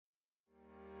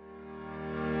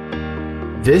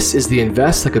This is the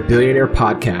Invest Like a Billionaire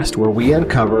podcast, where we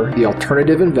uncover the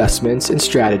alternative investments and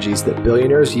strategies that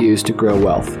billionaires use to grow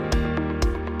wealth.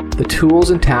 The tools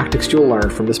and tactics you'll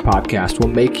learn from this podcast will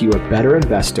make you a better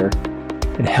investor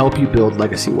and help you build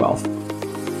legacy wealth.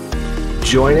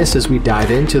 Join us as we dive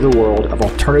into the world of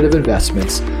alternative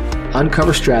investments,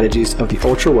 uncover strategies of the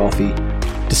ultra wealthy,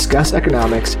 discuss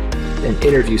economics, and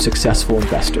interview successful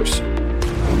investors.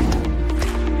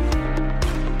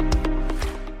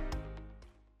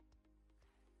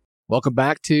 Welcome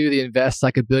back to the Invest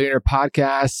Like a Billionaire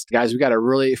podcast. Guys, we got a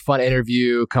really fun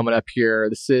interview coming up here.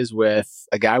 This is with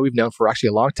a guy we've known for actually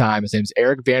a long time. His name's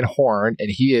Eric Van Horn, and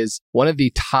he is one of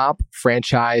the top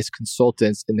franchise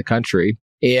consultants in the country.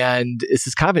 And this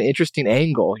is kind of an interesting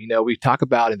angle. You know, we talk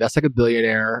about Invest Like a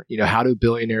Billionaire, how do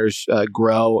billionaires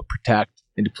grow, protect,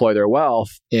 and deploy their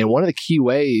wealth. And one of the key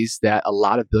ways that a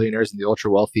lot of billionaires and the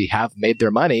ultra wealthy have made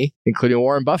their money, including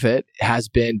Warren Buffett, has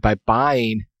been by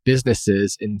buying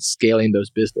businesses and scaling those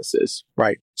businesses.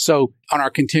 Right. So on our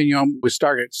continuum, we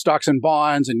start at stocks and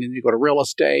bonds, and then you go to real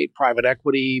estate, private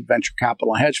equity, venture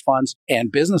capital, and hedge funds,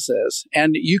 and businesses.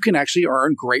 And you can actually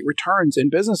earn great returns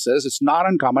in businesses. It's not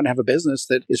uncommon to have a business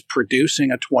that is producing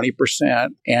a 20%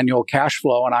 annual cash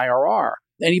flow and IRR.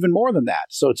 And even more than that.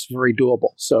 So it's very doable.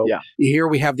 So Here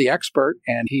we have the expert,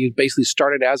 and he basically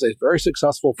started as a very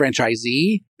successful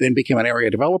franchisee, then became an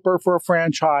area developer for a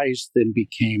franchise, then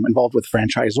became involved with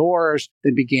franchisors,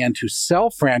 then began to sell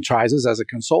franchises as a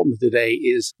consultant. Today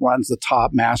runs the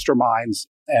top masterminds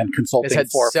and consulting has had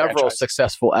for several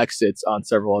successful exits on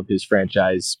several of his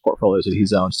franchise portfolios that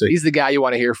he's owned. So he's the guy you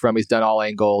want to hear from. He's done all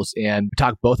angles, and we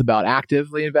talk both about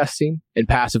actively investing and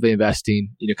passively investing,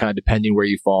 kind of depending where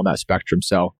you fall on that spectrum.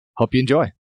 So hope you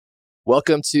enjoy.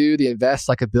 Welcome to the Invest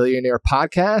Like a Billionaire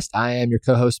podcast. I am your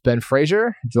co-host, Ben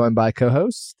Fraser, joined by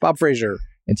co-host Bob Fraser.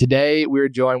 And today we're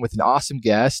joined with an awesome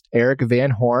guest, Eric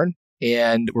Van Horn.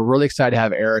 And we're really excited to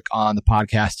have Eric on the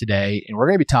podcast today. And we're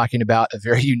going to be talking about a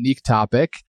very unique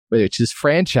topic, which is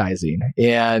franchising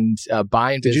and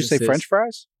buying businesses. Did you say French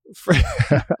fries?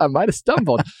 I might have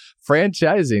stumbled.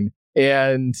 Franchising.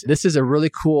 And this is a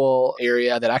really cool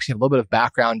area that I actually have a little bit of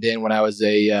background in. When I was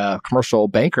a commercial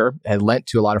banker, I lent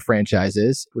to a lot of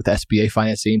franchises with SBA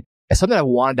financing. It's something I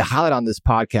wanted to highlight on this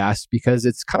podcast because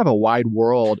it's kind of a wide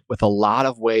world with a lot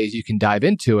of ways you can dive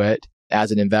into it as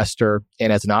an investor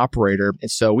and as an operator. And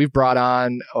so we've brought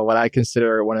on what I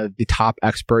consider one of the top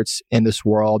experts in this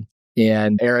world.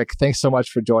 And Eric, thanks so much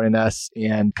for joining us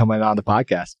and coming on the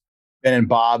podcast. Ben and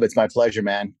Bob, it's my pleasure,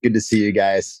 man. Good to see you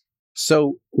guys.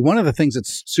 So one of the things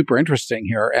that's super interesting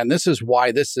here, and this is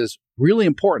why this is really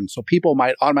important, so people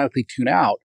might automatically tune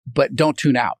out, but don't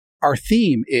tune out. Our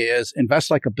theme is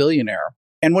Invest Like a Billionaire.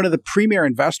 And one of the premier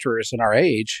investors in our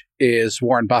age is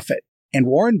Warren Buffett. And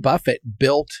Warren Buffett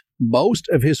built most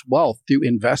of his wealth through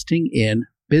investing in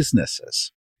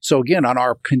businesses. So again, on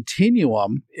our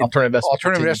continuum, alternative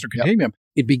investor continuum,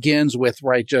 it begins with,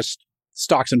 just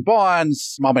stocks and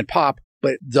bonds, mom and pop.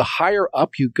 But the higher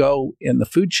up you go in the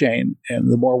food chain and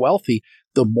the more wealthy,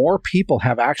 the more people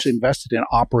have actually invested in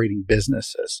operating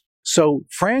businesses. So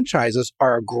franchises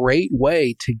are a great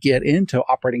way to get into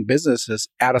operating businesses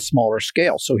at a smaller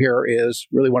scale. So here is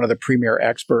really one of the premier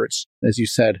experts, as you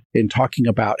said, in talking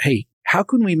about, hey, how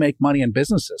can we make money in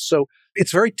businesses? So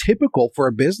it's very typical for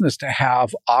a business to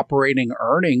have operating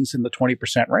earnings in the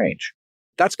 20% range.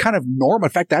 That's kind of normal.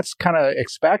 In fact, that's kind of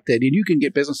expected. And you can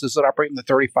get businesses that operate in the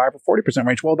 35 or 40%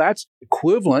 range. Well, that's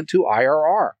equivalent to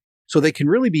IRR. So they can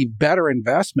really be better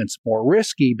investments, more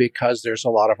risky because there's a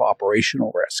lot of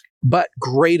operational risk, but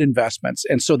great investments.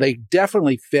 And so they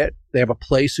definitely fit. They have a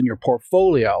place in your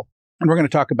portfolio. And we're going to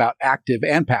talk about active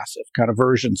and passive kind of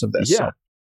versions of this. Yeah.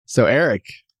 So Eric,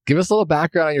 give us a little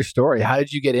background on your story. How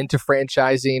did you get into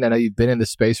franchising? I know you've been in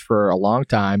this space for a long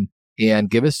time.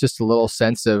 And give us just a little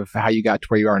sense of how you got to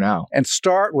where you are now. And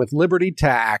start with Liberty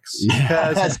Tax.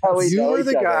 Because you were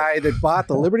the guy that bought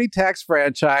the Liberty Tax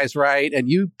franchise, right? And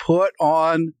you put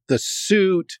on the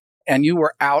suit and you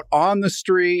were out on the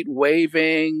street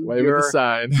waving the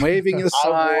sign. Waving the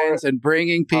signs and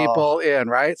bringing people in,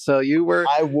 right? So you were...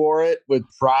 I wore it with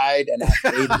pride and I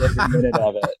hated every minute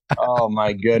of it. Oh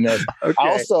my goodness. Okay.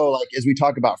 Also, as we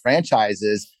talk about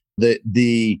franchises,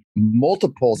 the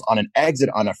multiples on an exit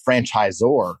on a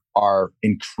franchisor are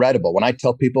incredible. When I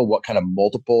tell people what kind of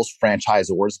multiples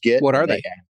franchisors get, what are they?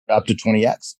 Up to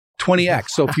 20x. 20x.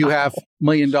 So if you have $1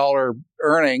 million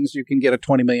earnings, you can get a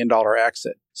 $20 million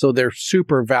exit. So they're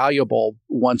super valuable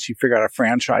once you figure out a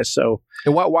franchise. So,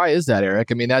 and why is that, Eric?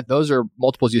 I mean, those are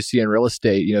multiples you see in real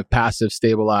estate, passive,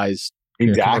 stabilized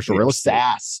Exactly. real Or estate.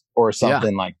 SaaS or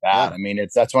something like that. Yeah. I mean,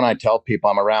 that's when I tell people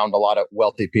I'm around a lot of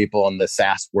wealthy people in the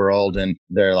SaaS world and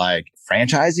they're like,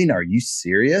 franchising? Are you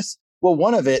serious? Well,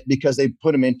 one of it, because they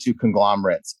put them into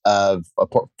conglomerates of a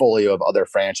portfolio of other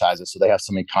franchises. So they have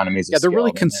some economies of Yeah, they're scale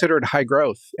really in it. considered high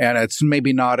growth. And it's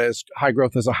maybe not as high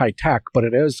growth as a high tech, but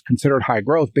it is considered high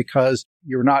growth because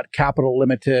you're not capital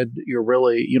limited. You're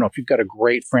really, if you've got a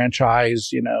great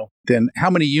franchise, then how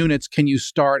many units can you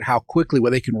start? How quickly?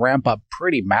 Well, they can ramp up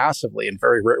pretty massively and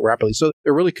very rapidly. So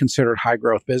they're really considered high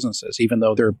growth businesses, even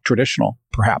though they're traditional,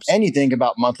 perhaps. And you think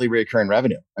about monthly recurring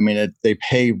revenue. I mean, they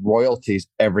pay royalties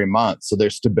every month. So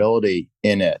there's stability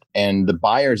in it. And the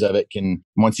buyers of it can,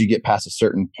 once you get past a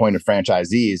certain point of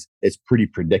franchisees, it's pretty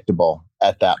predictable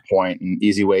at that point and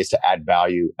easy ways to add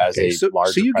value as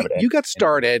larger So private you got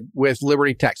started with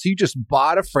Liberty Tech. So you just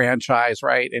bought a franchise,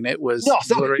 right? And it was... No,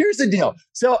 so here's the deal.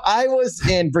 So I was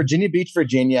in Virginia Beach,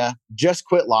 Virginia, just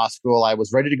quit law school. I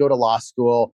was ready to go to law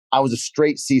school. I was a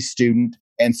straight C student.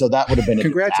 And so that would have been a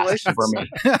Congratulations disaster for me.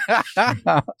 That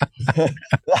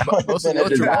would have been a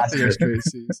disaster.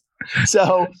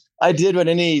 So I did what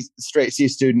any straight C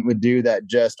student would do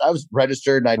I was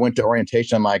registered and I went to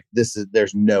orientation. I'm like,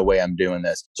 there's no way I'm doing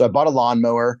this. So I bought a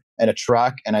lawnmower and a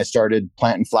truck and I started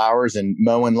planting flowers and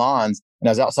mowing lawns. And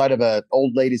I was outside of an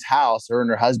old lady's house. Her and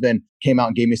her husband came out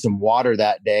and gave me some water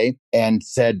that day and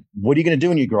said, what are you going to do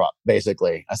when you grow up?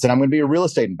 Basically, I said, I'm going to be a real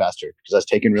estate investor because I was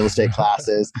taking real estate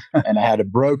classes and I had a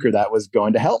broker that was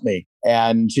going to help me.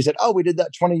 And she said, oh, we did that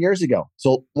 20 years ago.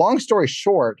 So long story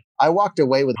short, I walked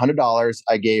away with $100.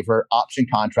 I gave her option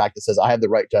contract that says I have the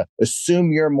right to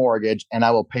assume your mortgage and I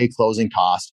will pay closing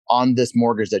costs on this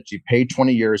mortgage that you paid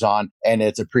 20 years on and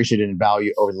it's appreciated in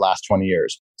value over the last 20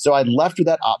 years. So I left with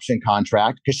that option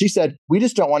contract because she said, we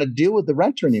just don't want to deal with the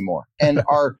renter anymore. And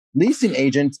our leasing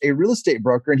agent's a real estate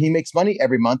broker and he makes money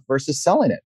every month versus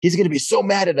selling it. He's going to be so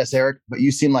mad at us, Eric, but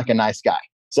you seem like a nice guy.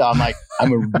 So I'm like,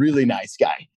 I'm a really nice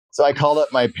guy. So I called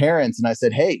up my parents and I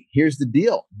said, hey, here's the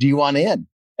deal. Do you want in?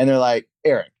 And they're like,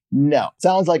 Eric, no,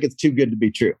 sounds like it's too good to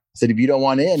be true. I said, if you don't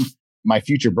want in, my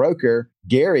future broker,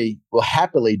 Gary, will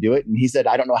happily do it. And he said,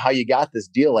 I don't know how you got this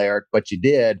deal, Eric, but you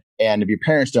did. And if your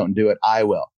parents don't do it, I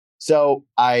will. So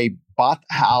I bought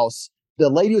the house. The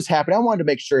lady was happy. I wanted to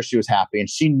make sure she was happy and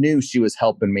she knew she was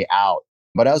helping me out.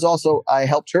 But I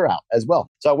helped her out as well.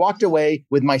 So I walked away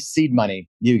with my seed money,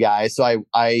 you guys. So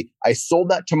I sold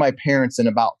that to my parents in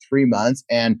about 3 months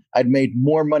and I'd made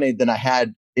more money than I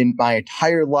had in my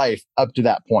entire life up to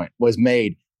that point was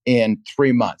made in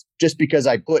 3 months, just because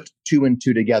I put 2 and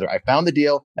 2 together. I found the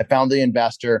deal. I found the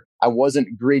investor. I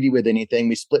wasn't greedy with anything.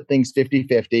 We split things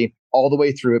 50-50 all the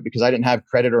way through it because I didn't have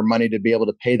credit or money to be able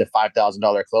to pay the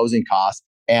 $5,000 closing cost.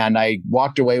 And I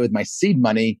walked away with my seed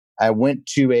money. I went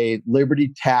to a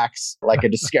Liberty Tax, like a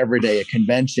Discovery Day, a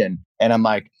convention. And I'm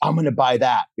like, I'm going to buy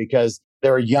that because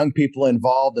there were young people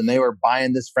involved and they were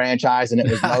buying this franchise and it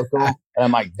was local. And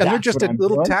I'm like, and they're just a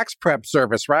little tax prep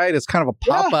service, right? It's kind of a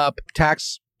pop-up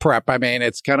tax prep. I mean,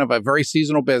 it's kind of a very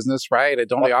seasonal business, right?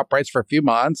 It only operates for a few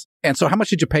months. And so how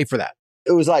much did you pay for that?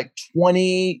 It was like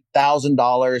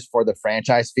 $20,000 for the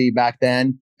franchise fee back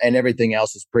then. And everything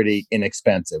else is pretty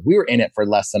inexpensive. We were in it for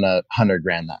less than $100,000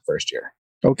 that first year.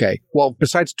 Okay. Well,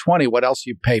 besides 20, what else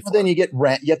you pay for? Well, then you get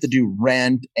rent. You have to do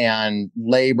rent and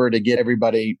labor to get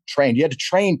everybody trained. You had to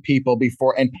train people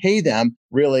before and pay them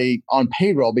really on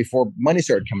payroll before money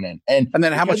started coming in. And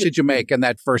then how much did you make in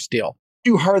that first deal?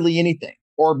 Do hardly anything,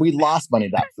 or we lost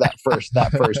money that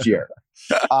first year.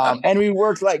 And we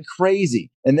worked like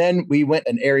crazy. And then we went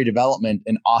an area development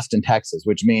in Austin, Texas,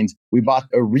 which means we bought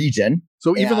a region.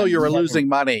 So even though you were losing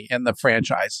money in the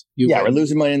franchise, we're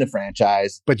losing money in the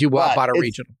franchise, but you bought a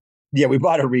region. Yeah, we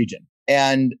bought a region.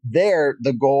 And there,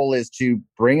 the goal is to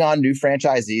bring on new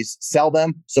franchisees, sell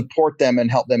them, support them, and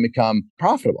help them become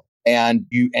profitable. And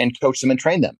coach them and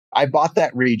train them. I bought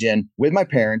that region with my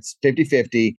parents,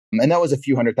 50-50, and that was a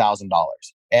few $100,000.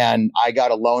 And I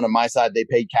got a loan on my side. They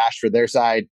paid cash for their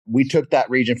side. We took that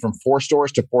region from 4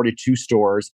 stores to 42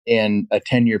 stores in a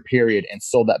 10-year period and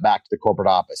sold that back to the corporate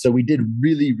office. So we did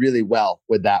really, really well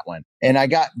with that one. And I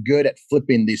got good at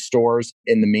flipping these stores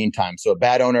in the meantime. So a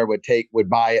bad owner would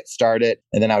buy it, start it,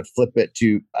 and then I would flip it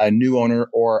to a new owner,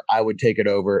 or I would take it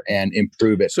over and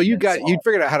improve it. So you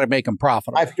figured out how to make them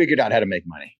profitable. I figured out how to make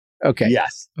money. Okay.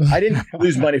 Yes. I didn't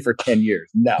lose money for 10 years.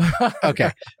 No.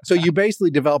 Okay. So you basically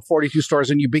developed 42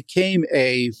 stores and you became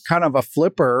a kind of a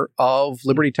flipper of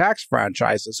Liberty Tax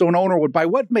franchises. So an owner would buy.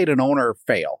 What made an owner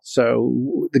fail?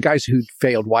 So the guys who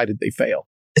failed, why did they fail?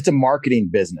 it's a marketing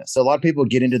business. So a lot of people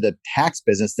get into the tax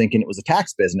business thinking it was a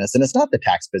tax business, and it's not the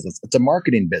tax business. It's a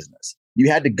marketing business. You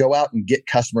had to go out and get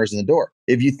customers in the door.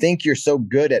 If you think you're so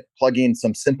good at plugging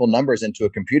some simple numbers into a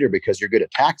computer because you're good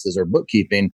at taxes or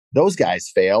bookkeeping, those guys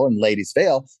fail and ladies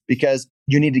fail because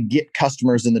you need to get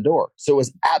customers in the door. So it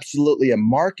was absolutely a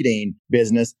marketing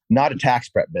business, not a tax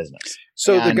prep business.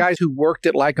 So the guys who worked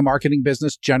at like a marketing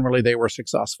business, generally they were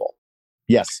successful.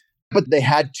 Yes. But they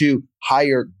had to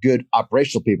hire good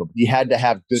operational people. You had to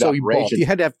have good operations. You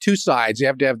had to have two sides. You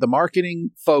have to have the marketing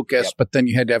focus, but then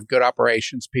you had to have good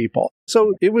operations people.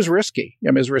 So it was risky.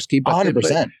 I mean, it was risky. But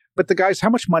 100%. But the guys, how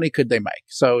much money could they make?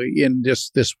 So in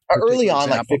just this early on,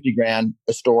 example, like 50 grand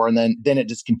a store, and then it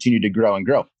just continued to grow and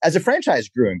grow. As a franchise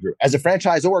grew and grew, as a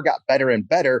franchisor got better and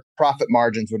better, profit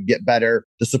margins would get better,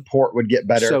 the support would get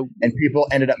better, and people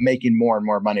ended up making more and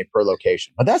more money per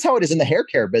location. But that's how it is in the hair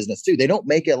care business too. They don't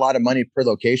make a lot of money per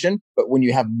location, but when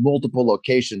you have multiple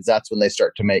locations, that's when they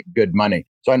start to make good money.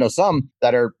 So I know some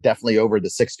that are definitely over the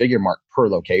 6-figure mark per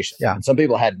location. Yeah. And some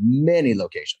people had many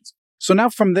locations. So now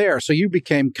from there, so you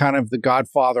became kind of the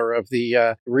godfather of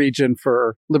the region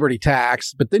for Liberty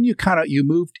Tax, but then you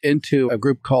moved into a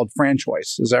group called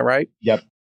FranChoice. Is that right? Yep.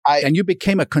 And you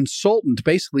became a consultant,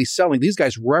 basically selling. These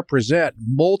guys represent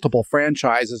multiple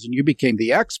franchises, and you became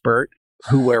the expert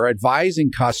who were advising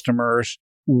customers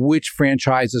which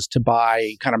franchises to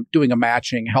buy, kind of doing a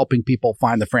matching, helping people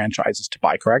find the franchises to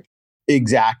buy, correct?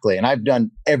 Exactly. And I've done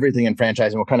everything in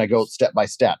franchising. We'll kind of go step by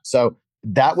step. So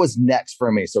that was next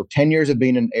for me. So 10 years of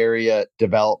being an area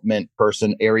development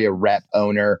person, area rep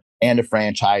owner, and a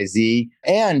franchisee.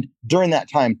 And during that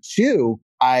time too,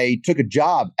 I took a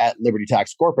job at Liberty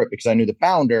Tax Corporate because I knew the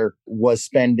founder was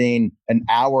spending an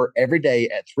hour every day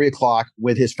at 3:00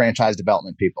 with his franchise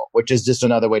development people, which is just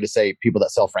another way to say people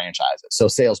that sell franchises. So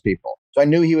salespeople. So I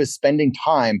knew he was spending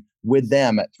time with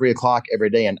them at 3:00 every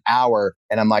day, an hour.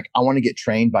 And I'm like, I want to get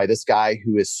trained by this guy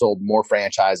who has sold more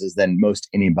franchises than most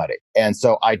anybody. And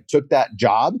so I took that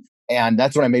job. And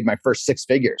that's when I made my first 6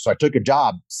 figures. So I took a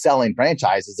job selling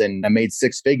franchises and I made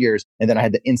 6 figures. And then I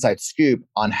had the inside scoop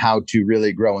on how to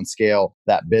really grow and scale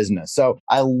that business. So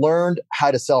I learned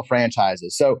how to sell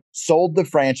franchises. So sold the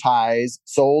franchise,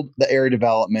 sold the area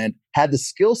development, had the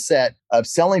skill set of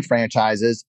selling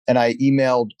franchises. And I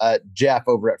emailed Jeff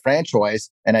over at FranChoice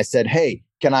and I said, hey,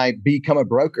 can I become a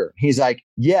broker? He's like,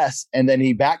 yes. And then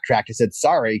he backtracked and said,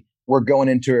 sorry, we're going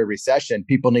into a recession.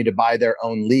 People need to buy their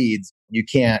own leads. You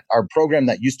can't, our program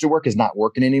that used to work is not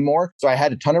working anymore. So I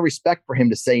had a ton of respect for him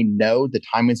to say, no, the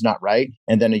timing's not right.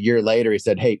 And then a year later, he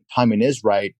said, hey, timing is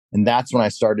right. And that's when I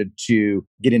started to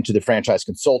get into the franchise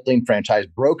consulting, franchise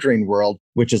brokering world,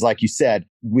 which is like you said,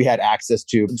 we had access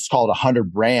to, it's called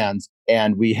 100 brands.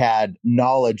 And we had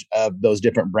knowledge of those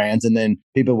different brands. And then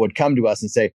people would come to us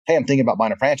and say, hey, I'm thinking about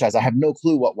buying a franchise. I have no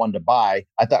clue what one to buy.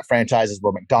 I thought franchises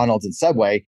were McDonald's and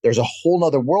Subway. There's a whole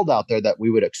nother world out there that we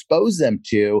would expose them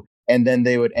to. And then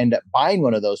they would end up buying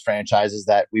one of those franchises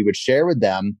that we would share with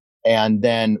them. And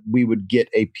then we would get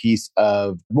a piece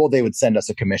of, well, they would send us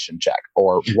a commission check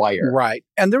or wire. Right.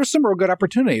 And there were some real good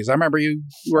opportunities. I remember you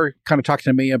were kind of talking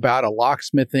to me about a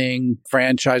locksmithing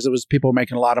franchise that was people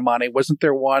making a lot of money. Wasn't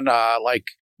there one like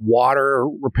water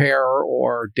repair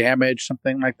or damage,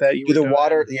 something like that?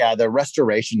 The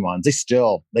restoration ones,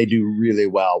 they do really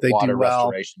well.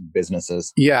 Restoration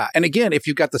businesses. Yeah. And again, if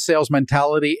you've got the sales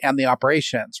mentality and the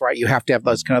operations, right, you have to have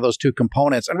those two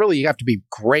components. And really, you have to be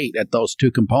great at those two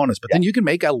components, but then you can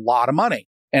make a lot of money.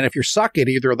 And if you suck at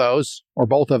either of those or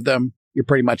both of them, you're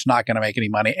pretty much not going to make any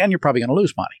money and you're probably going to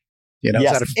lose money. You know,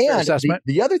 yes. Is that a fair assessment?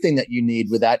 The other thing that you need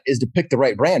with that is to pick the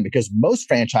right brand, because most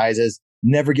franchises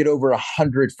never get over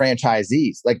 100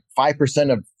 franchisees. Like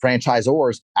 5% of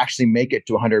franchisors actually make it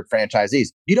to 100 franchisees.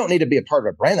 You don't need to be a part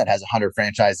of a brand that has 100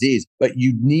 franchisees, but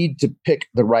you need to pick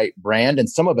the right brand. And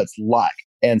some of it's luck.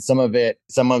 And sometimes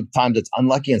it's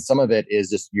unlucky. And some of it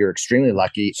is just you're extremely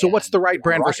lucky. So what's the right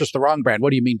brand versus the wrong brand? What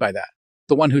do you mean by that?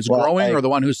 The one who's growing or the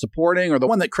one who's supporting or the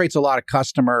one that creates a lot of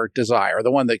customer desire or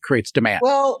the one that creates demand?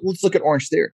 Well, let's look at Orange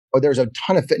Theory. There's a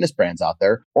ton of fitness brands out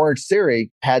there. Orange Theory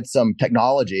had some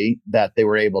technology that they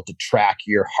were able to track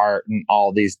your heart and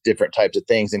all these different types of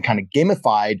things and kind of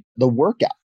gamified the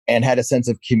workout and had a sense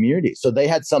of community. So they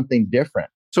had something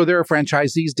different. So their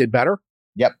franchisees did better?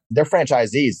 Yep. Their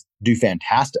franchisees do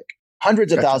fantastic.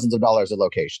 Hundreds of thousands of dollars a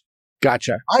location.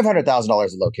 Gotcha. $500,000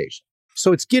 a location.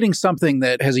 So it's getting something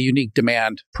that has a unique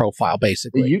demand profile,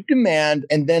 basically. You demand,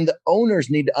 and then the owners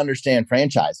need to understand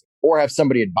franchising or have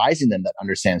somebody advising them that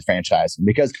understands franchising.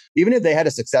 Because even if they had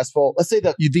a successful, let's say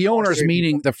the owners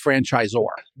meaning the franchisor,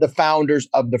 the founders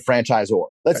of the franchisor.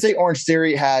 Let's say Orange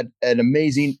Theory had an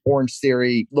amazing Orange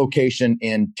Theory location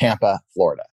in Tampa,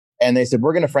 Florida. And they said,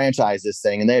 we're going to franchise this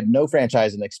thing. And they had no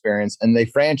franchising experience. And they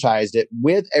franchised it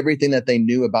with everything that they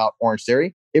knew about Orange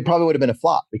Theory. It probably would have been a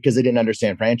flop because they didn't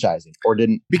understand franchising or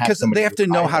didn't. Because they have to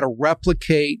know how to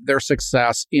replicate their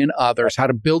success in others, how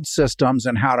to build systems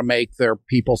and how to make their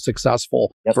people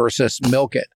successful versus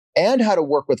milk it. And how to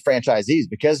work with franchisees,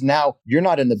 because now you're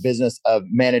not in the business of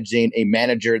managing a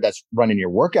manager that's running your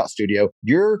workout studio.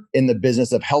 You're in the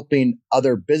business of helping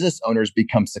other business owners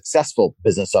become successful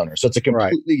business owners. So it's a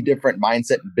completely different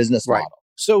mindset and business model.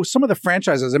 So some of the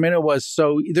franchises,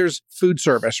 there's food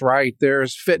service, right?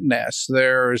 There's fitness,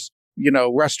 there's,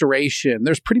 restoration.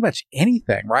 There's pretty much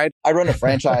anything, right? I run a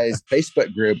franchise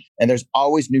Facebook group, and there's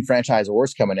always new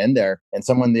franchisors coming in there. And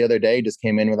someone the other day just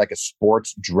came in with like a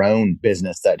sports drone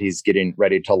business that he's getting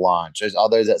ready to launch. There's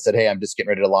others that said, hey, I'm just getting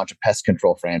ready to launch a pest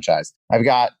control franchise. I've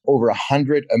got over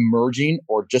 100 emerging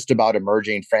or just about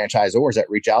emerging franchisors that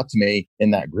reach out to me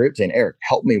in that group saying, Eric,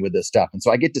 help me with this stuff. And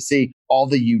so I get to see all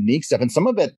the unique stuff. And some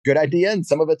of it, good idea, and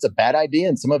some of it's a bad idea.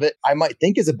 And some of it I might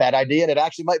think is a bad idea, and it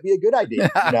actually might be a good idea.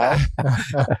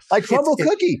 Like Crumble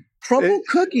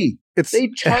Cookie. They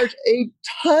charge a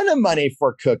ton of money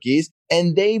for cookies,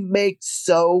 and they make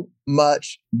so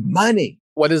much money.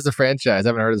 What is the franchise? I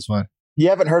haven't heard of this one. You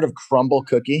haven't heard of Crumble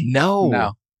Cookie?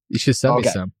 No. You should send me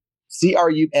some.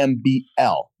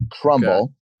 CRUMBL,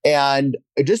 Crumble. Okay. And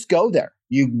just go there.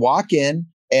 You walk in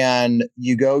and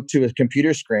you go to a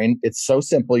computer screen. It's so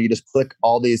simple. You just click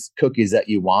all these cookies that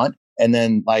you want. And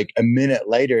then like a minute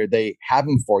later, they have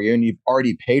them for you, and you've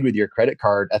already paid with your credit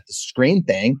card at the screen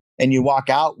thing. And you walk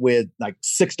out with like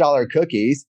 $6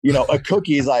 cookies. A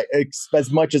cookie is like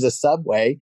as much as a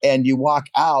Subway. And you walk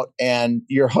out and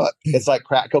you're hooked. It's like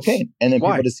crack cocaine. And then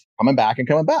people just coming back.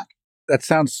 That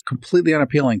sounds completely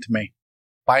unappealing to me.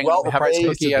 Buying a price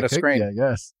cookie at a screen. I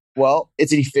guess. Well,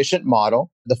 it's an efficient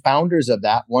model. The founders of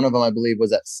that, one of them, I believe,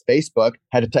 was at Facebook,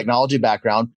 had a technology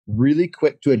background, really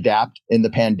quick to adapt in the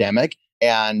pandemic,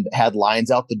 and had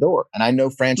lines out the door. And I know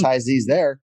franchisees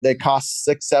there, they cost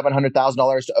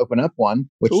 $600,000-$700,000 to open up one,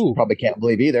 which you probably can't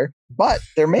believe either. But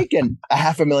they're making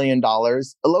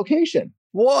 $500,000 a location.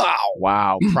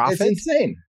 Wow. Profit? It's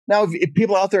insane. Now, if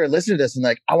people out there are listening to this and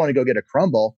like, I want to go get a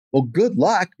Crumble, well, good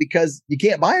luck, because you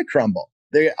can't buy a Crumble.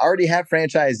 They already have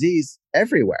franchisees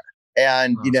everywhere.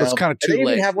 And, so it's kind of too late.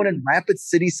 They even have one in Rapid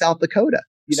City, South Dakota.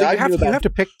 You have to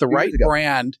pick the right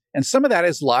brand. And some of that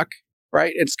is luck,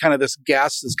 right? It's kind of this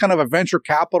guess. It's kind of a venture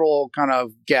capital kind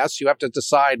of guess. You have to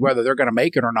decide whether they're going to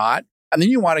make it or not. And then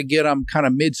you want to get them kind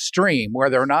of midstream where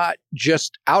they're not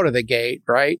just out of the gate,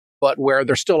 right? But where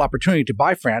there's still opportunity to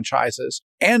buy franchises.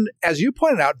 And as you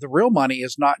pointed out, the real money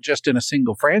is not just in a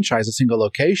single franchise, a single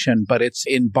location, but it's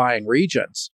in buying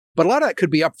regions. But a lot of that could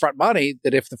be upfront money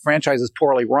that if the franchise is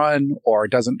poorly run or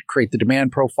doesn't create the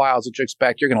demand profiles that you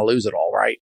expect, you're going to lose it all,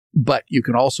 right? But you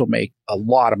can also make a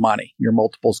lot of money. Your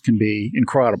multiples can be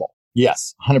incredible.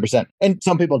 Yes, 100%. And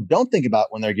some people don't think about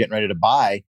when they're getting ready to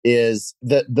buy is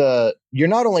that you're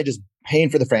not only just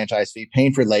paying for the franchise fee,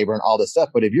 paying for labor and all this stuff,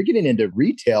 but if you're getting into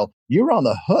retail, you're on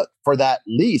the hook for that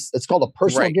lease. It's called a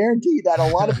personal guarantee that a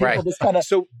lot of people just kind of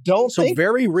don't think. So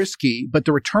very risky, but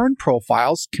the return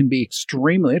profiles can be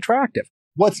extremely attractive.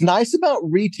 What's nice about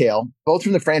retail, both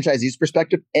from the franchisee's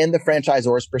perspective and the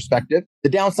franchisor's perspective, the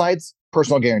downside's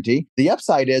personal guarantee. The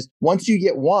upside is once you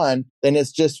get one, then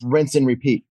it's just rinse and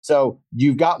repeat. So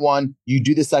you've got one, you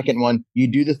do the second one, you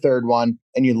do the third one,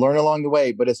 and you learn along the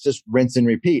way, but it's just rinse and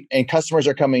repeat. And customers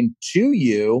are coming to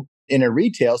you in a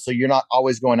retail, so you're not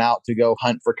always going out to go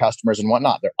hunt for customers and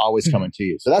whatnot. They're always coming to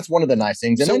you. So that's one of the nice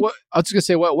things. And I was just going to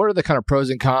say, what are the kind of pros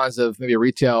and cons of maybe a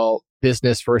retail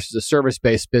business versus a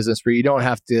service-based business where you don't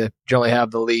have to generally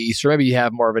have the lease, or maybe you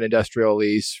have more of an industrial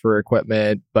lease for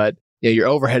equipment, but your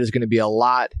overhead is going to be a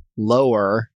lot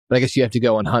lower. But I guess you have to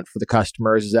go and hunt for the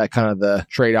customers. Is that kind of the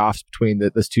trade-offs between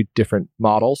those two different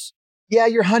models? Yeah,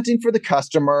 you're hunting for the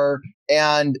customer,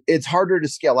 and it's harder to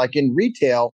scale. Like in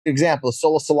retail, example,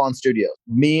 Solo Salon Studios.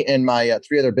 Me and my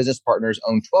 3 other business partners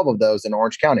own 12 of those in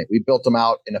Orange County. We built them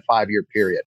out in a 5-year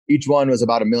period. Each one was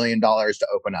about $1 million to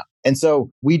open up. And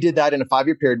so we did that in a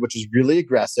 5-year period, which is really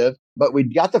aggressive. But we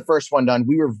got the first one done.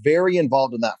 We were very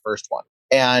involved in that first one.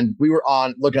 And we were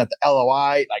looking at the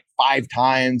LOI like 5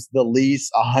 times, the lease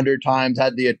 100 times,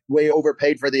 had the way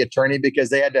overpaid for the attorney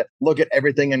because they had to look at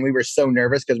everything. And we were so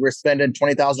nervous because we're spending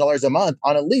 $20,000 a month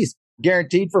on a lease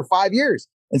guaranteed for 5 years.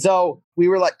 And so we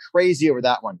were like crazy over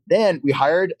that one. Then we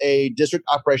hired a district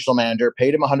operational manager,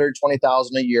 paid him $120,000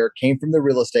 a year, came from the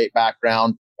real estate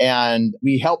background, and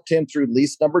we helped him through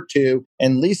lease number 2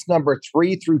 and lease number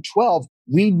 3 through 12.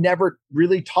 We never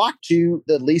really talked to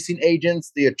the leasing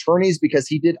agents, the attorneys, because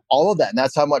he did all of that. And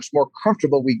that's how much more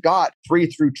comfortable we got 3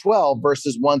 through 12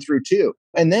 versus 1 through 2.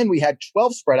 And then we had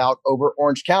 12 spread out over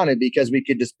Orange County because we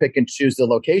could just pick and choose the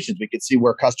locations. We could see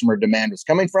where customer demand was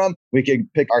coming from. We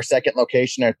could pick our second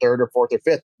location, our third or fourth or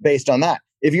fifth based on that.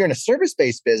 If you're in a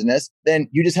service-based business, then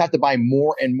you just have to buy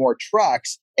more and more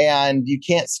trucks, and you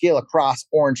can't scale across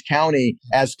Orange County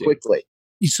as quickly.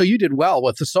 So you did well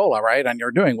with the Sola, right? And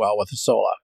you're doing well with the Sola.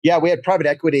 Yeah, we had private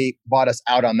equity bought us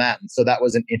out on that. And so that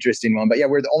was an interesting one. But yeah,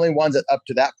 we're the only ones that up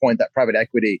to that point that private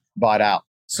equity bought out.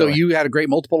 So you had a great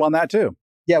multiple on that too.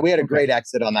 Yeah, we had a great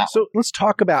exit on that one. So let's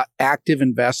talk about active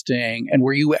investing and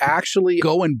where you actually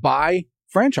go and buy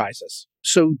franchises.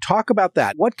 So talk about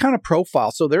that. What kind of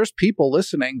profile? So there's people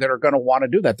listening that are going to want to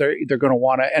do that. They're either going to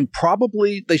want to, and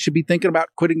probably they should be thinking about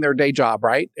quitting their day job,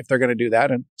 right? If they're going to do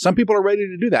that. And some people are ready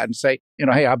to do that and say,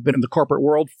 hey, I've been in the corporate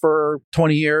world for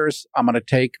 20 years. I'm going to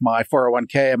take my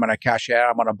 401k. I'm going to cash it out.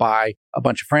 I'm going to buy a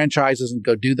bunch of franchises and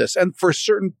go do this. And for a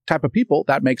certain type of people,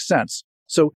 that makes sense.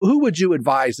 So who would you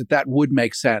advise that would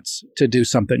make sense to do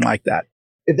something like that?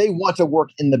 If they want to work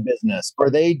in the business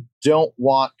or they don't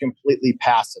want completely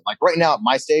passive. Like right now at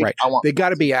my stage, right. I want they got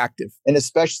to be active. And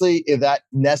especially if that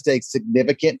nest egg is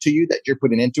significant to you that you're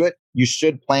putting into it, you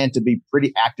should plan to be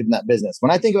pretty active in that business.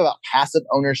 When I think about passive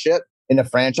ownership in a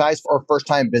franchise or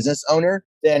first-time business owner,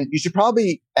 then you should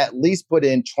probably at least put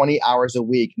in 20 hours a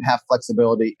week and have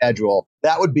flexibility schedule.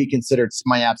 That would be considered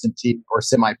semi-absentee or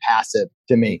semi-passive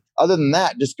to me. Other than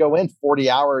that, just go in 40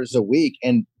 hours a week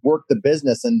and work the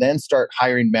business and then start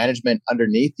hiring management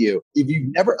underneath you. If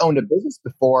you've never owned a business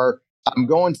before,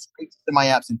 going straight to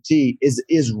semi-absentee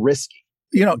is risky.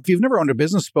 If you've never owned a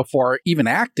business before, even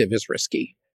active is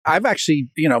risky. I've actually,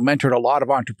 mentored a lot of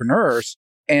entrepreneurs.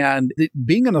 And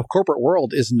being in the corporate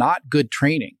world is not good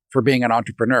training for being an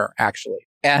entrepreneur, actually.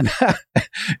 And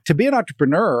to be an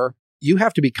entrepreneur, you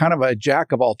have to be kind of a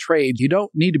jack of all trades. You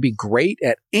don't need to be great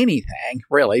at anything,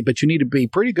 really, but you need to be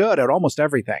pretty good at almost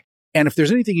everything. And if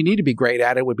there's anything you need to be great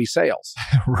at, it would be sales.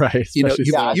 Right. You've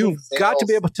got to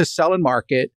be able to sell and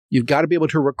market. You've got to be able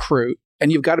to recruit, and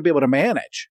you've got to be able to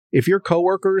manage. If your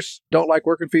coworkers don't like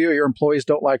working for you, your employees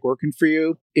don't like working for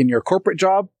you in your corporate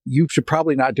job, you should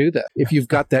probably not do that. If you've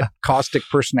got that caustic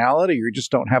personality, or you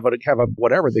just don't have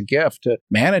the gift to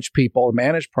manage people,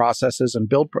 manage processes, and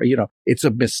build, it's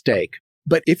a mistake.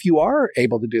 But if you are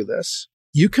able to do this,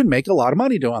 you can make a lot of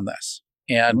money doing this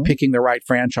and picking the right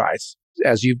franchise,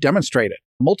 as you've demonstrated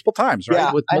multiple times, right?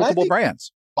 Yeah, with multiple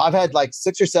brands. I've had like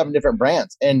 6 or 7 different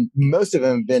brands, and most of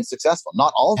them have been successful.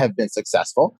 Not all have been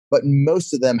successful, but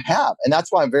most of them have. And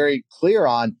that's why I'm very clear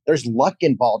on there's luck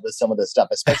involved with some of this stuff,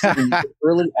 especially when you get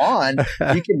early on,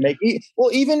 you can make it.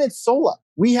 Well, even at Sola,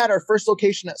 we had our first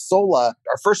location at Sola.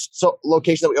 Our first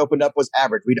location that we opened up was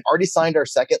Average. We'd already signed our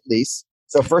second lease.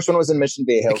 So first one was in Mission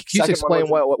Viejo. Can you explain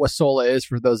what Sola is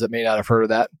for those that may not have heard of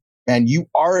that? And you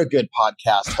are a good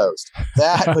podcast host.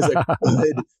 That was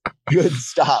a good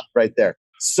stop right there.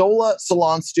 Sola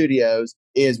Salon Studios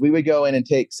is we would go in and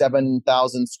take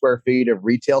 7,000 square feet of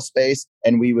retail space,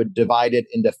 and we would divide it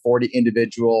into 40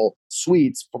 individual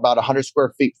suites for about 100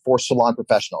 square feet for salon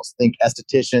professionals. Think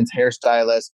estheticians,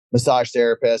 hairstylists, massage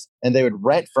therapists, and they would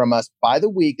rent from us by the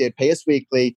week. They'd pay us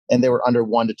weekly, and they were under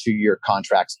 1 to 2 year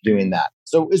contracts doing that.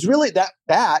 So it was really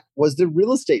that was the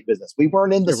real estate business. We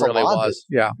weren't in the salon business,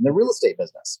 in the real estate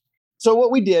business. So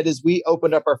what we did is we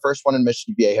opened up our first one in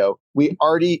Mission Viejo. We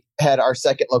already had our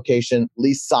second location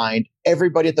lease signed.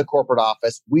 Everybody at the corporate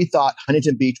office, we thought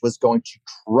Huntington Beach was going to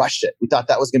crush it. We thought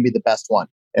that was going to be the best one.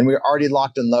 And we were already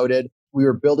locked and loaded. We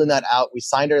were building that out. We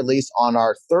signed our lease on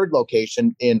our third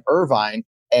location in Irvine.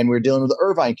 And we were dealing with the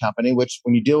Irvine company, which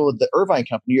when you deal with the Irvine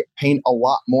company, you're paying a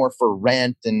lot more for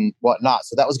rent and whatnot.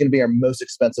 So that was going to be our most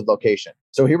expensive location.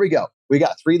 So here we go. We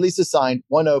got 3 leases signed,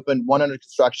 1 open, 1 under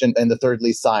construction, and the third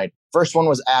lease signed. First one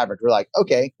was Average. We're like,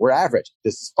 okay, we're average.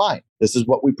 This is fine. This is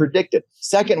what we predicted.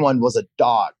 Second one was a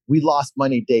dog. We lost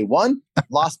money day 1,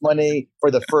 lost money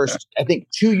for the first,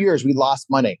 2 years, we lost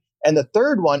money. And the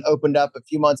third one opened up a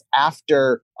few months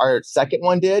after our second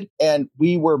one did. And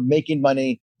we were making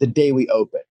money the day we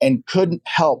opened and couldn't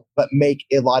help but make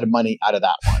a lot of money out of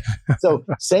that one. So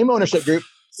same ownership group,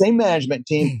 same management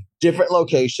team, different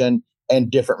location, and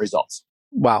different results.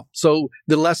 Wow. So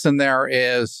the lesson there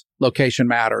is location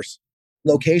matters.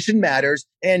 location matters.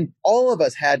 And all of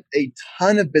us had a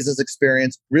ton of business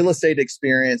experience, real estate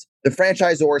experience. The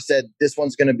franchisor said this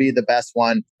one's going to be the best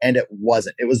one, and it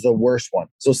wasn't. It was the worst one.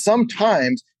 So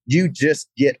sometimes you just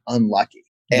get unlucky.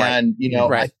 And,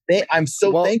 I'm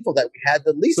so thankful that we had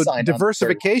the lease signed.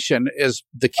 Diversification is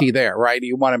the key there, right?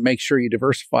 You want to make sure you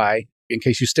diversify in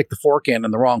case you stick the fork in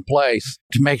the wrong place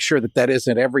to make sure that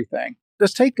isn't everything.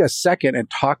 Let's take a second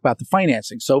and talk about the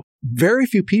financing. So very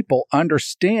few people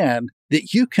understand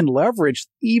that you can leverage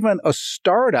even a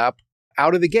startup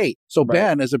out of the gate. So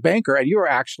Ben is a banker, and you are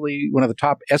actually one of the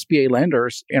top SBA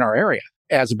lenders in our area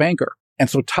as a banker. And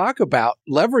so talk about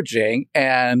leveraging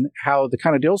and how the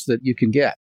kind of deals that you can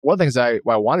get. One of the things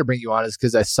why I want to bring you on is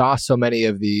because I saw so many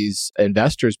of these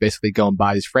investors basically go and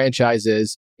buy these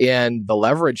franchises, and the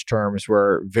leverage terms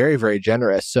were very, very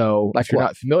generous. So if you're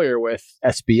not familiar with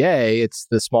SBA, it's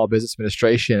the Small Business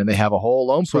Administration, and they have a whole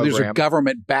loan program. So these are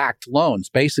government-backed loans,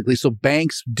 basically. So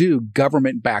banks do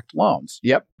government-backed loans.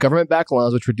 Yep. Government-backed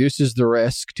loans, which reduces the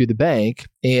risk to the bank.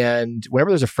 And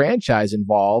whenever there's a franchise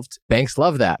involved, banks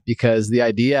love that because the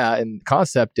idea and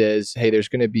concept is, hey, there's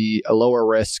going to be a lower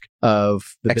risk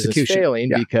of the business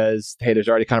failing because, hey, there's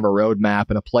already kind of a roadmap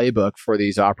and a playbook for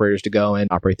these operators to go and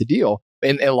operate the deal.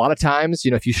 And a lot of times,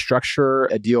 if you structure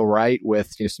a deal right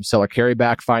with some seller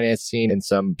carryback financing and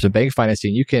some bank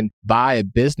financing, you can buy a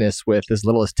business with as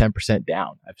little as 10%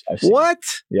 down. I've seen. What?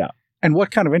 Yeah. And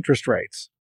what kind of interest rates?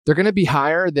 They're going to be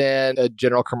higher than a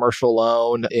general commercial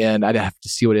loan. And I'd have to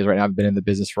see what it is right now. I've been in the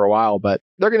business for a while, but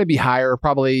they're going to be higher,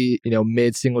 probably,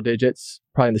 mid single digits,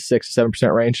 probably in the 6 to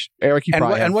 7% range. Eric,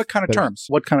 and what kind of terms?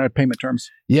 What kind of payment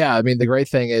terms? Yeah. I mean, the great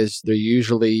thing is they're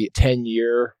usually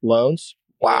 10-year loans.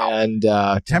 Wow. And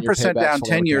 10% down,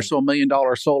 10 years. So $1 million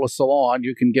solar salon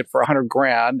you can get for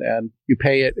 $100,000, and you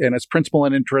pay it, and it's principal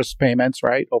and interest payments,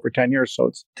 right? Over 10 years. So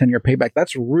it's 10-year payback.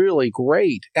 That's really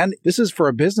great. And this is for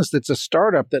a business that's a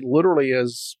startup that literally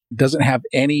doesn't have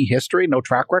any history, no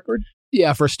track record.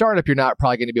 Yeah, for a startup, you're not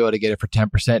probably going to be able to get it for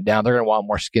 10% down. They're going to want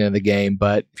more skin in the game.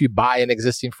 But if you buy an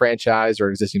existing franchise or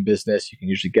existing business, you can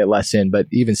usually get less in. But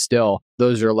even still,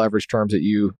 those are leverage terms that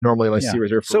you normally only see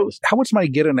reserved for. So how much money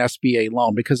get an SBA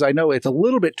loan? Because I know it's a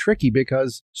little bit tricky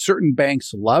because certain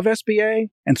banks love SBA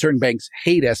and certain banks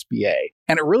hate SBA.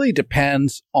 And it really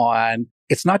depends on,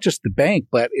 it's not just the bank,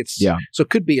 but so it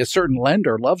could be a certain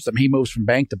lender loves them. He moves from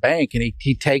bank to bank and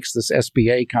he takes this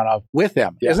SBA kind of with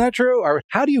him. Yeah. Isn't that true? Or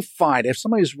how do you find, if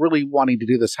somebody's really wanting to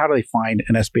do this, how do they find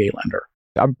an SBA lender?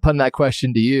 I'm putting that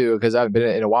question to you because I haven't been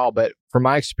in a while, but from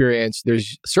my experience,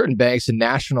 there's certain banks and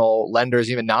national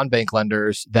lenders, even non-bank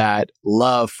lenders that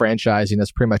love franchising.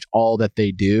 That's pretty much all that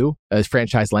they do is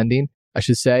franchise lending, I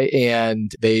should say.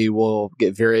 And they will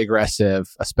get very aggressive,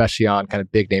 especially on kind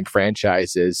of big name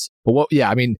franchises. But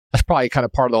that's probably kind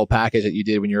of part of the whole package that you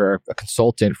did when you're a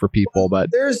consultant for people.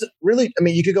 But there's really,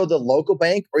 you could go to the local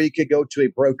bank or you could go to a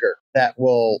broker that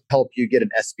will help you get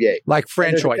an SBA. Like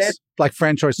FranChoice. Like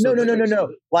FranChoice. No.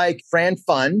 Like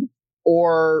FranFund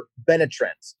or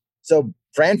Benetrends. So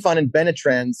FranFund and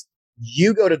Benetrends,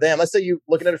 you go to them. Let's say you're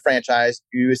looking at a franchise.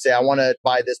 You say, I want to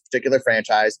buy this particular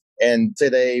franchise, and say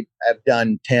they have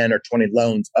done 10 or 20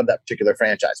 loans of that particular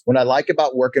franchise. What I like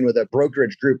about working with a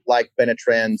brokerage group like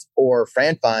Benetrends or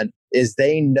FranFund is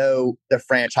they know the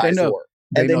franchisor.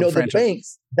 They know the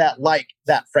banks that like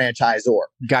that franchisor.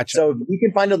 Gotcha. So if we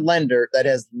can find a lender that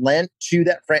has lent to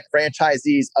that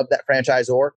franchisees of that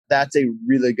franchisor, that's a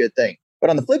really good thing. But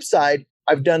on the flip side,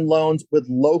 I've done loans with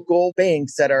local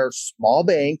banks that are small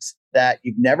banks that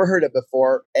you've never heard of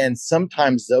before. And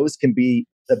sometimes those can be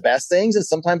the best things, and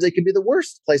sometimes they can be the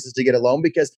worst places to get a loan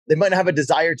because they might not have a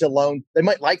desire to loan. They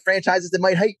might like franchises. They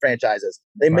might hate franchises.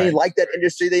 They may like that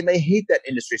industry. They may hate that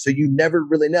industry. So you never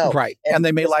really know. Right. And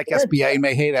they may like SBA,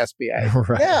 may hate SBA.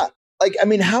 Right. Yeah.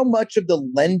 How much of the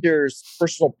lender's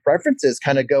personal preferences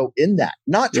kind of go in that?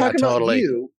 Not talking about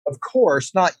you, of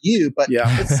course, not you, but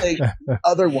let's say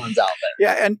other ones out there.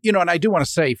 Yeah. And, and I do want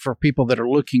to say for people that are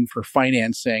looking for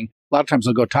financing, a lot of times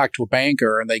they'll go talk to a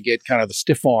banker and they get kind of the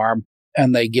stiff arm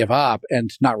and they give up and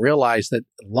not realize that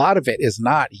a lot of it is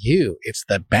not you, it's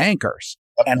the bankers.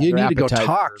 And you need to go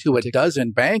talk to a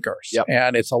dozen bankers. Yep.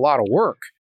 And it's a lot of work.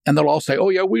 And they'll all say, oh,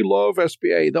 yeah, we love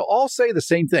SBA. They'll all say the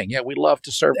same thing. Yeah, we love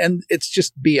to serve. And it's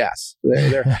just BS.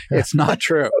 It's not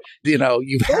true. You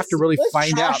have to really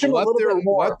find out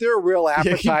what their real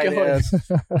appetite is.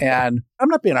 And I'm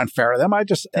not being unfair to them. I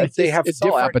just think they have it's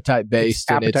all appetite based.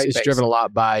 And it's driven a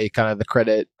lot by kind of the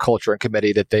credit culture and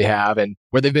committee that they have and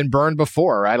where they've been burned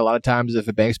before, right? A lot of times if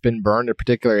a bank's been burned in a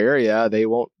particular area, they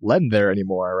won't lend there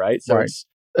anymore, right? So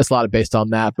It's a lot of based on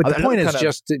that. But the point is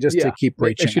just to keep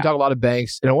reaching out. You talk a lot of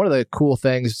banks. One of the cool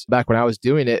things back when I was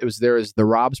doing it was there is the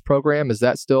ROBS program. Is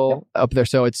that still up there?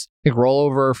 So it's I think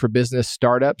Rollover for Business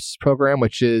Startups program,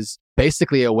 which is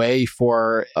basically a way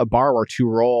for a borrower to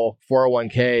roll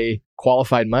 401k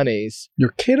qualified monies.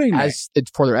 You're kidding me.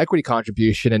 For their equity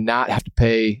contribution and not have to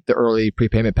pay the early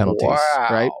prepayment penalties. Wow.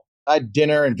 Right? I had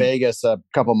dinner in Vegas a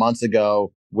couple months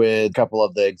ago with a couple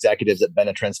of the executives at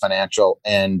Benetrends Financial,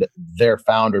 and their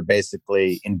founder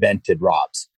basically invented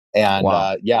ROBS. And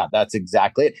that's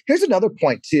exactly it. Here's another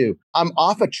point too. I'm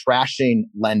off of trashing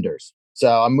lenders.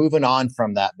 So I'm moving on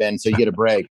from that, Ben, so you get a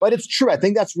break. But it's true. I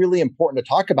think that's really important to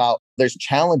talk about. There's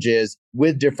challenges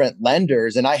with different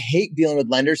lenders. And I hate dealing with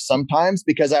lenders sometimes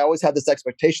because I always have this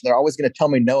expectation they're always going to tell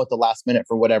me no at the last minute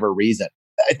for whatever reason.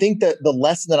 I think that the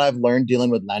lesson that I've learned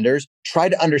dealing with lenders, try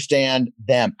to understand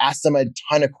them, ask them a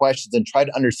ton of questions and try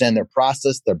to understand their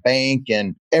process, their bank,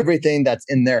 and everything that's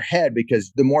in their head,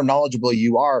 because the more knowledgeable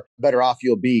you are, better off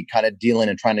you'll be kind of dealing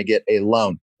and trying to get a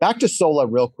loan. Back to Sola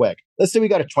real quick. Let's say we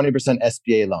got a 20%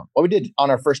 SBA loan. What we did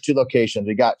on our first 2 locations,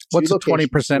 we got What's a 20%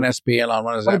 SBA loan?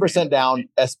 What is that? 20% down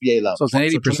SBA loan. So it's an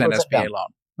 80% SBA loan.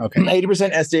 Okay.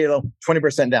 80% SBA loan,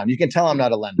 20% down. You can tell I'm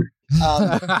not a lender.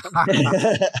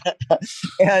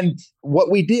 And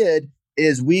what we did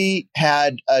is we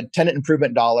had tenant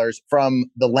improvement dollars from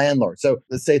the landlord. So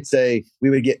let's say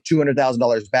we would get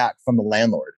 $200,000 back from the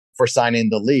landlord for signing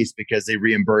the lease because they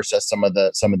reimburse us some of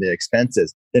the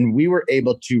expenses. Then we were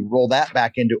able to roll that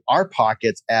back into our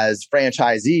pockets as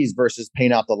franchisees versus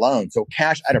paying out the loan. So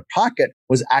cash out of pocket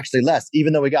was actually less,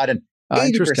 even though we got an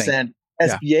 80%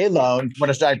 SBA loan, when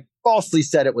I falsely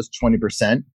said it was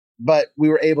 20%, but we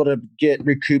were able to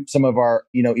recoup some of our,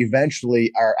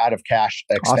 eventually our out of cash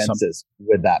expenses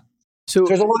with that. So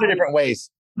there's a lot of different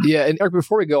ways. Yeah. And Eric,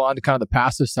 before we go on to kind of the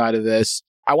passive side of this,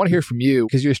 I want to hear from you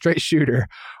because you're a straight shooter.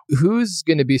 Who's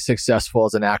going to be successful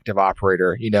as an active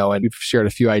operator? And we've shared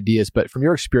a few ideas, but from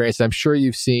your experience, I'm sure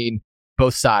you've seen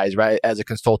both sides, right? As a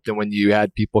consultant, when you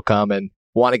had people come and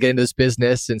want to get into this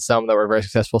business and some that were very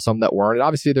successful, some that weren't. And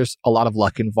obviously there's a lot of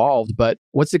luck involved, but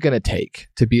what's it going to take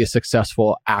to be a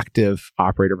successful active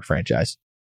operator of a franchise?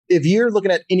 If you're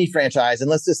looking at any franchise, and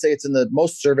let's just say it's in the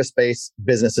most service-based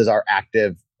businesses are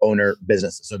active owner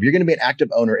businesses. So if you're going to be an active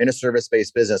owner in a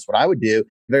service-based business, what I would do,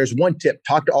 there's one tip,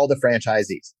 talk to all the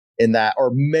franchisees in that,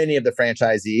 or many of the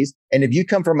franchisees. And if you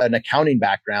come from an accounting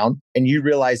background and you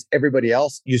realize everybody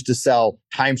else used to sell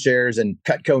timeshares and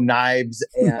Cutco knives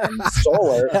and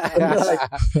solar, and you're like,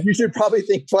 you should probably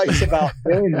think twice about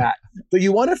doing that. So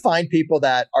you want to find people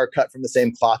that are cut from the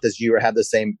same cloth as you or have the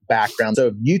same background. So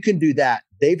if you can do that,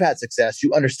 they've had success,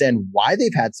 you understand why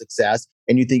they've had success,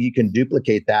 and you think you can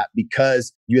duplicate that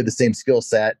because you have the same skill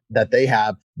set that they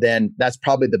have, then that's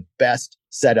probably the best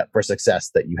setup for success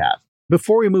that you have.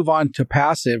 Before we move on to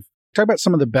passive, talk about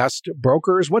some of the best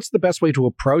brokers. What's the best way to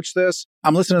approach this?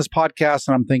 I'm listening to this podcast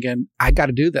and I'm thinking, I got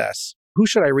to do this. Who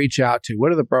should I reach out to?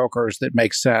 What are the brokers that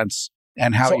make sense?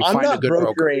 And how do you find a good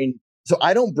broker? So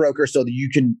I don't broker so that you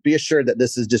can be assured that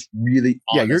this is just really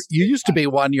honest. Yeah, you used to be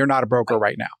one. You're not a broker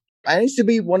right now. I used to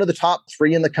be one of the top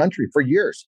 3 in the country for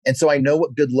years. And so I know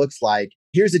what good looks like.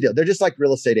 Here's the deal. They're just like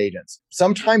real estate agents.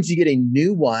 Sometimes you get a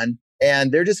new one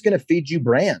and they're just going to feed you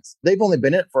brands. They've only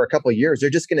been in it for a couple of years. They're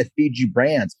just going to feed you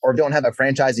brands, or don't have a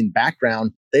franchising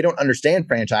background. They don't understand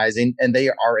franchising and they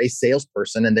are a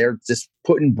salesperson and they're just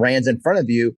putting brands in front of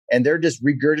you and they're just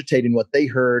regurgitating what they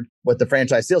heard, what the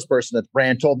franchise salesperson at the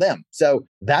brand told them. So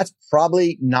that's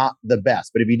probably not the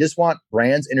best. But if you just want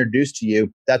brands introduced to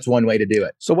you, that's one way to do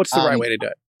it. So what's the right way to do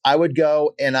it? I would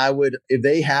go and if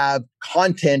they have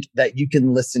content that you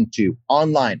can listen to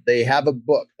online, they have a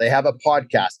book, they have a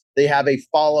podcast, they have a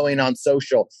following on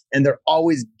social, and they're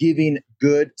always giving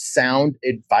good sound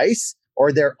advice,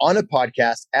 or they're on a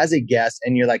podcast as a guest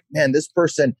and you're like, man, this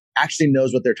person actually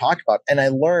knows what they're talking about. And I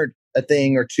learned a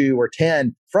thing or 2 or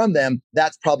 10 from them.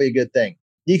 That's probably a good thing.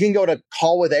 You can go to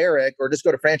Call with Eric or just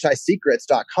go to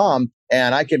franchisesecrets.com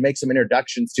and I can make some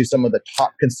introductions to some of the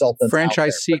top consultants.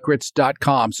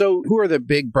 Franchisesecrets.com. So who are the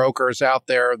big brokers out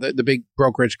there, the big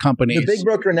brokerage companies? The big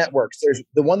broker networks. There's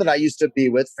the one that I used to be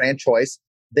with, FranChoice.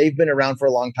 They've been around for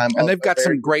a long time. And they've got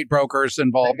some great brokers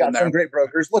involved in there. They've got some great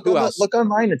brokers. Look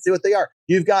online and see what they are.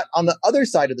 You've got on the other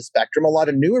side of the spectrum, a lot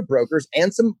of newer brokers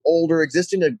and some older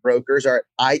existing brokers are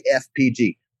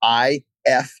IFPG.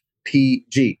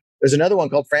 IFPG. There's another one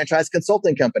called Franchise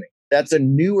Consulting Company. That's a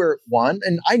newer one.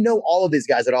 And I know all of these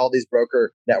guys at all these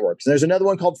broker networks. And there's another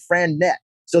one called FranNet.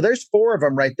 So there's 4 of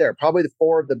them right there, probably the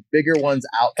 4 of the bigger ones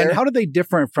out there. And how do they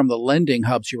differ from the lending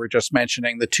hubs you were just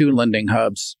mentioning, the 2 lending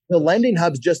hubs? The lending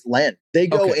hubs just lend. They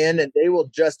go in and they will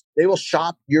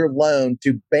shop your loan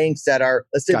to banks that are,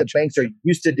 let's say the banks are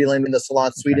used to dealing in the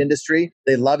salon suite industry.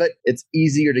 They love it. It's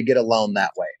easier to get a loan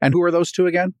that way. And who are those 2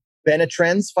 again?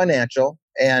 Benetrends Financial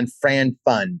and Fran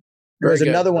Fund. There's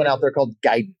another one out there called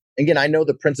Guidance. Again, I know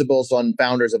the principals and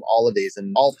founders of all of these,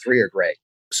 and all 3 are great.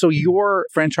 So your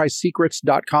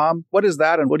franchisesecrets.com, what is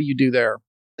that and what do you do there?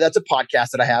 That's a podcast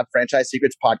that I have, Franchise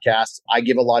Secrets Podcast. I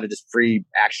give a lot of just free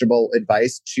actionable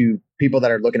advice to people that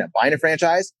are looking at buying a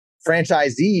franchise,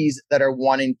 franchisees that are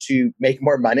wanting to make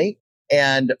more money,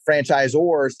 and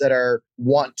franchisors that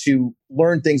want to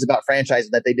learn things about franchising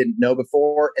that they didn't know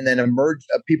before, and then emerge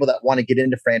of people that want to get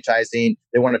into franchising.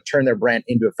 They want to turn their brand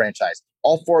into a franchise.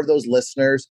 All 4 of those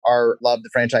listeners love the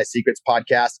Franchise Secrets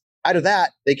Podcast. Out of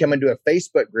that, they come into a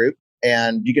Facebook group,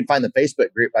 and you can find the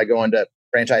Facebook group by going to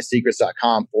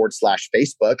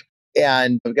franchisesecrets.com/Facebook.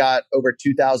 And we've got over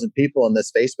 2,000 people in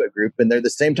this Facebook group, and they're the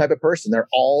same type of person. They're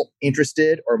all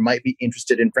interested or might be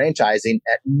interested in franchising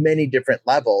at many different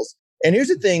levels. And here's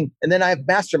the thing. And then I have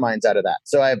masterminds out of that.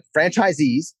 So I have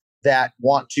franchisees that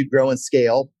want to grow and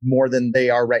scale more than they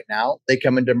are right now. They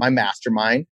come into my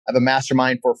mastermind. I have a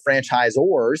mastermind for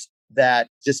franchisors that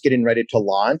just getting ready to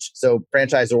launch. So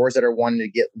franchisors that are wanting to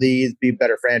get leads, be a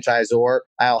better franchisor.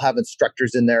 I'll have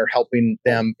instructors in there helping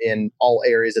them in all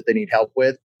areas that they need help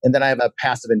with. And then I have a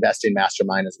passive investing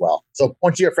mastermind as well. So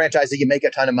once you're a franchisee, you make a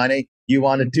ton of money. You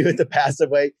want to do it the passive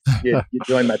way, you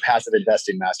join my passive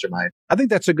investing mastermind. I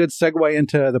think that's a good segue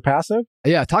into the passive.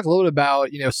 Yeah. Talk a little bit about,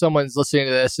 someone's listening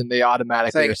to this and they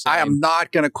automatically are saying, I am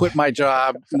not going to quit my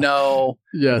job. No,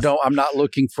 I'm not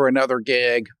looking for another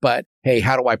gig, but hey,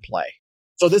 how do I play?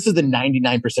 So this is the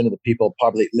 99% of the people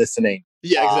probably listening.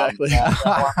 Yeah, exactly.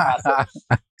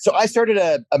 So I started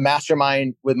a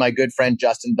mastermind with my good friend,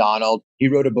 Justin Donald. He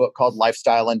wrote a book called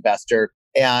Lifestyle Investor.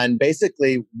 And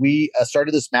basically, we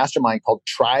started this mastermind called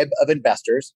Tribe of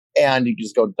Investors. And you can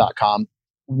just go to .com.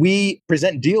 We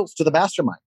present deals to the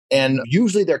mastermind. And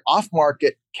usually they're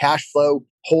off-market, cash flow,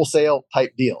 wholesale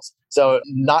type deals. So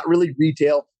not really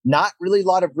retail, not really a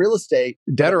lot of real estate.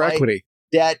 Debt or equity?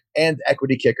 Debt and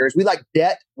equity kickers. We like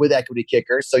debt with equity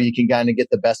kickers, so you can kind of get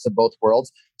the best of both worlds.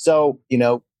 So,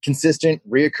 consistent,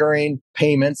 reoccurring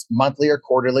payments, monthly or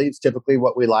quarterly, is typically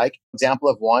what we like. Example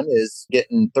of one is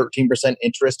getting 13%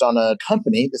 interest on a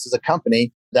company. This is a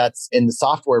company that's in the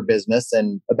software business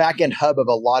and a back-end hub of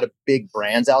a lot of big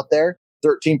brands out there.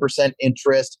 13%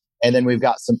 interest. And then we've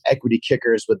got some equity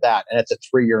kickers with that. And it's a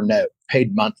 3-year note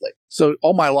paid monthly. So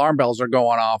all my alarm bells are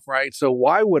going off, right? So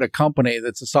why would a company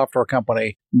that's a software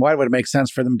company, why would it make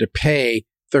sense for them to pay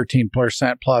 13%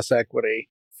 plus equity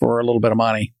for a little bit of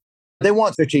money? They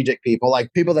want strategic people,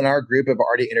 like people in our group have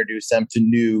already introduced them to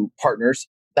new partners.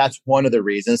 That's one of the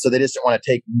reasons. So they just don't want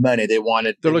to take money. They're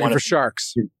looking for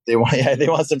sharks. They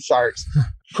want some sharks.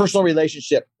 Personal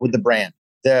relationship with the brand.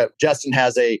 Justin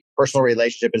has a personal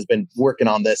relationship, has been working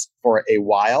on this for a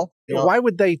while. Why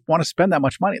would they want to spend that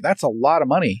much money? That's a lot of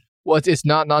money. Well, it's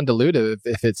not non-dilutive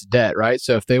if it's debt, right?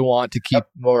 So if they want to keep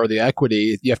more of the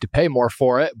equity, you have to pay more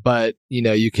for it, but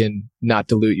you can not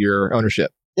dilute your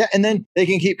ownership. Yeah, and then they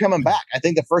can keep coming back. I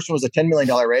think the first one was a $10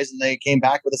 million raise, and they came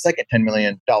back with a second $10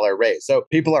 million raise. So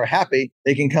people are happy.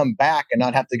 They can come back and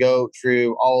not have to go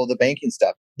through all of the banking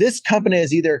stuff. This company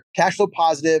is either cash flow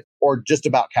positive or just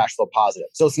about cash flow positive.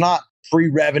 So it's not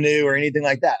free revenue or anything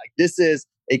like that. Like, this is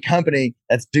a company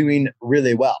that's doing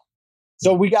really well.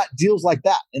 So we got deals like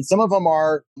that. And some of them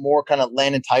are more kind of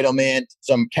land entitlement,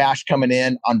 some cash coming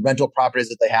in on rental properties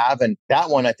that they have. And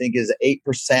that one, I think, is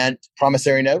 8%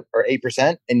 promissory note or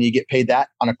 8%. And you get paid that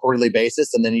on a quarterly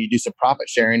basis. And then you do some profit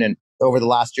sharing. And over the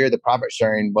last year, the profit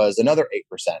sharing was another 8%.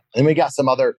 And then we got some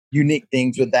other unique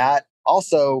things with that.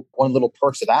 Also, one little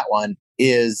perks of that one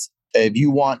is if you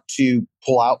want to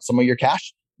pull out some of your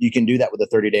cash, you can do that with a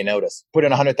 30-day notice. Put in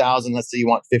 100,000, let's say you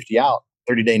want 50 out.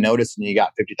 30-day notice and you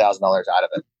got $50,000 out of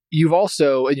it. You've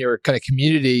also, in your kind of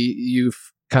community, you've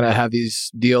kind of have these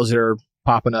deals that are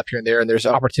popping up here and there, and there's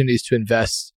opportunities to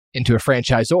invest into a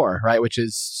franchisor, right? Which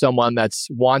is someone that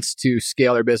wants to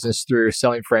scale their business through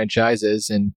selling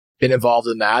franchises and been involved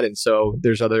in that. And so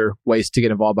there's other ways to get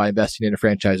involved by investing in a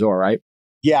franchisor, right?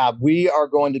 Yeah, we are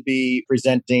going to be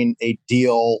presenting a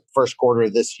deal first quarter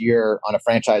of this year on a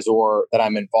franchisor that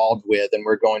I'm involved with. And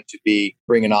we're going to be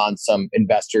bringing on some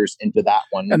investors into that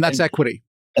one. And that's equity.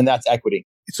 And that's equity.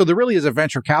 So there really is a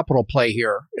venture capital play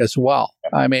here as well.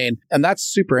 I mean, and that's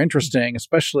super interesting,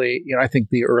 especially, I think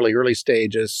the early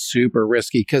stage is super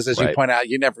risky because as you point out,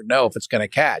 you never know if it's going to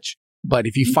catch. But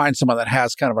if you find someone that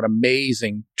has kind of an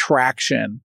amazing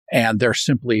traction and they're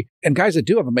simply, and guys that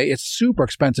do have it's super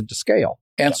expensive to scale.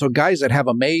 And so guys that have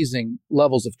amazing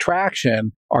levels of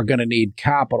traction are going to need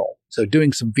capital. So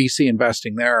doing some VC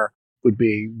investing there would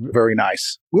be very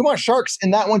nice. We want sharks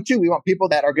in that one too. We want people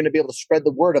that are going to be able to spread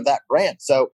the word of that brand.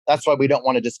 So that's why we don't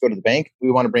want to just go to the bank.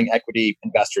 We want to bring equity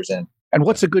investors in. And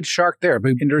what's a good shark there?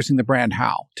 Introducing the brand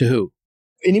how? To who?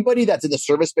 Anybody that's in the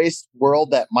service-based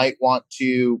world that might want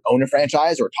to own a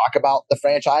franchise or talk about the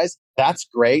franchise, that's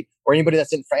great. Or anybody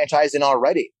that's in franchising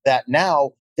already, that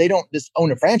now they don't just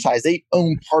own a franchise, they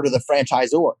own part of the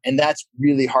franchisor. And that's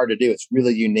really hard to do. It's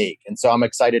really unique. And so I'm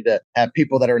excited to have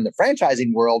people that are in the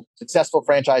franchising world, successful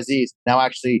franchisees, now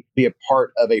actually be a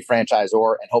part of a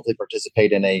franchisor and hopefully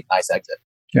participate in a nice exit.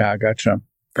 Yeah, I gotcha.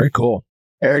 Very cool.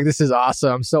 Eric, this is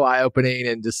awesome. So eye-opening,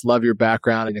 and just love your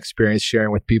background and experience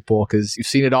sharing with people because you've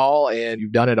seen it all and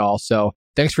you've done it all. So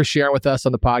thanks for sharing with us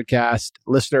on the podcast.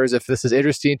 Listeners, if this is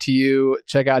interesting to you,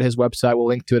 check out his website. We'll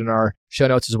link to it in our show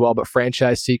notes as well, but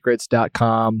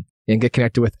franchisesecrets.com, and get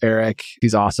connected with Eric.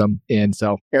 He's awesome. And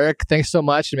so, Eric, thanks so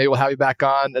much. And maybe we'll have you back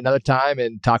on another time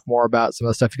and talk more about some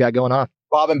of the stuff you got going on.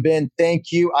 Bob and Ben, thank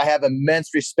you. I have immense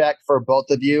respect for both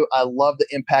of you. I love the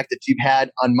impact that you've had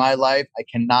on my life. I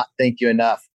cannot thank you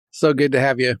enough. So good to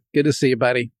have you. Good to see you,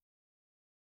 buddy.